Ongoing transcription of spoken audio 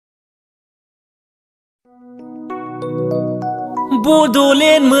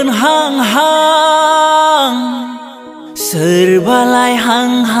Bodoland MWNHANG swrba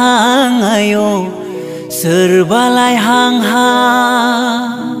laihang ayo swrba laihang.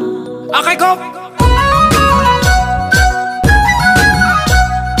 Akai kop.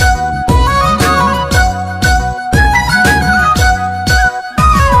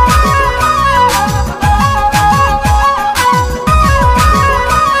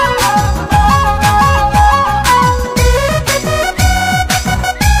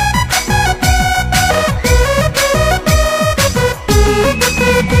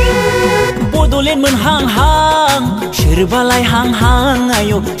 Bodoland MWNHANG swrba laihang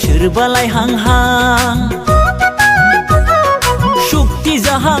ayo swrba laihang. Shukti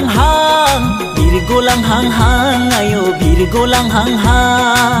jahang birgolang ayo birgolang.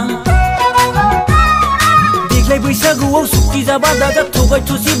 Deglai बैसागुआव सुक्ति जाबा दाजा थगाय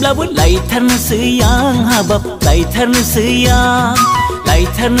थसिब्लाबो लायथारनोसै आं हाबाब लायथारनोसै आं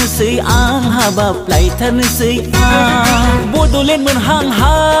लायथारनोसै आं हाबाब लायथारनोसै आं। Bodoland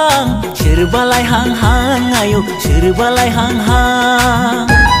MWNHANG swrba laihang ayo swrba laihang.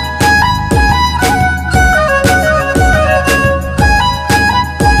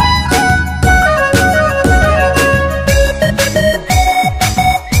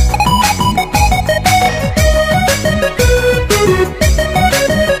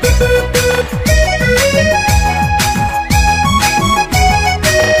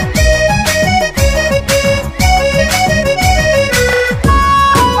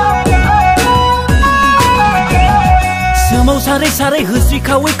 Sarai sarai husri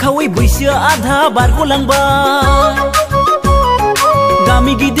kawai kawai बैसोआ आधा बारग'लांबाय।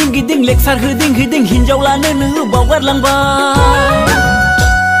 गामि गिदिं गिदिं लेक्सार होदिं होदिं हिनजाव लानोनो बावगारलांबाय।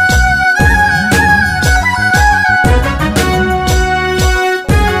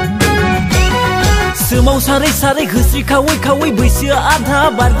 सारै सारै हस्रि खावै खावै बैसोआ आधा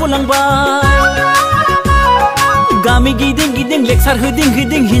बारग'लांबाय। गामि गिदिं गिदिं लेक्सार होदिं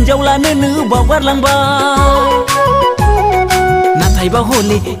होदिं हिनजाव लानोनो बावगारलांबाय। नाथायबा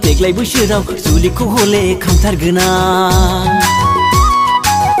हले देग्लाय बोसोराव जुलिखौ हले खामथारगोन आं।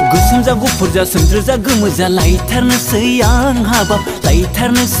 गोसोम जा गुफुर जा सोमज्रो जा गोमो जा लायथारनोसै आं हाबाब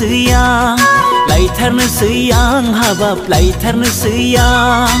लायथारनोसै आं लायथारनोसै आं हाबाब लायथारनोसै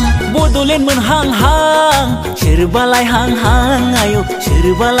आं। Bodoland MWNHANG swrba laihang ayo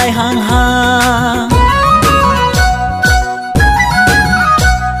swrba laihang.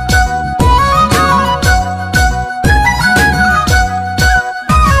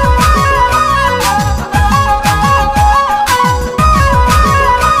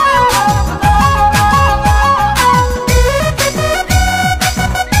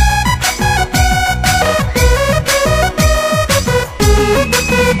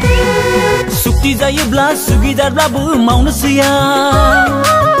 जायोब्ला सुगिदारब्लाबो मावनोसै आं।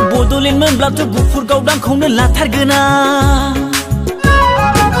 Bodoland मोनब्लाथ' गुफुर गावदांखौनो लाथारगोन आं।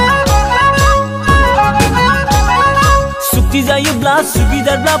 सुक्ति जायोब्ला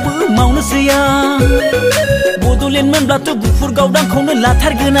सुगिदारब्लाबो मावनोसै आं। Bodoland मोनब्लाथ' गुफुर गावदांखौनो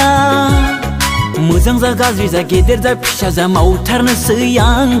लाथारगोन आं। मोजां जा गाज्रि जा गेदेर जा फिसा जा मावथारनोसै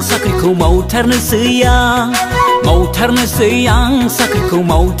आं साख्रिखौ मावथारनोसै आं मावथारनोसै आं साख्रिखौ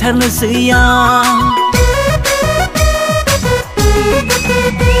मावथारनोसै आं।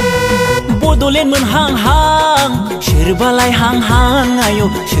 Bodoland MWNHANG swrba laihang ayo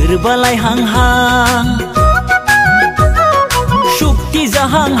swrba laihang. Shukti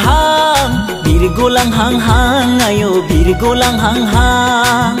jahang birgolang ayo birgolang.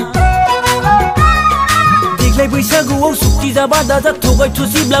 देग्लाय बैसागुआव सुक्ति जाबा दाजा थगाय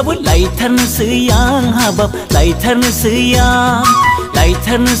थसिब्लाबो लायथारनोसै आं हाबाब लायथारनोसै आं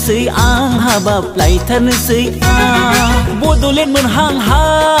लायथारनोसै आं हाबाब लायथारनोसै आं। Bodoland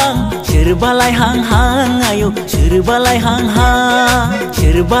MWNHANG swrba laihang ayo swrba laihang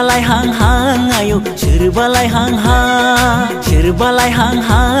swrba laihang ayo swrba laihang swrba laihang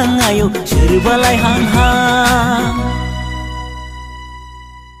ayo swrba laihang.